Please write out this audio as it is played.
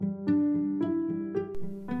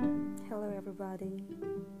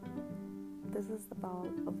this is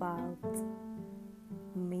about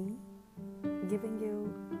me giving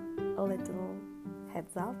you a little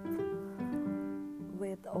heads up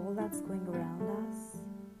with all that's going around us.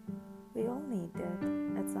 We all need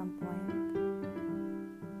it at some point.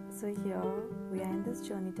 So here we are in this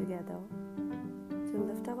journey together to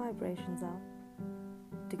lift our vibrations up,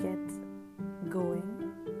 to get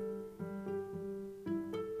going,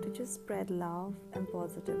 to just spread love and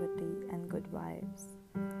positivity and good vibes,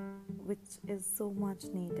 which is so much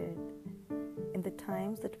needed in the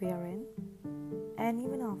times that we are in, and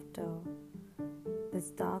even after this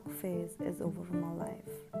dark phase is over from our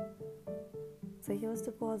life. So here's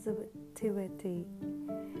to positivity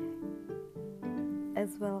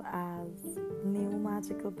as well as new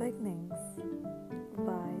magical beginnings.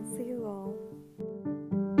 Bye. See you all.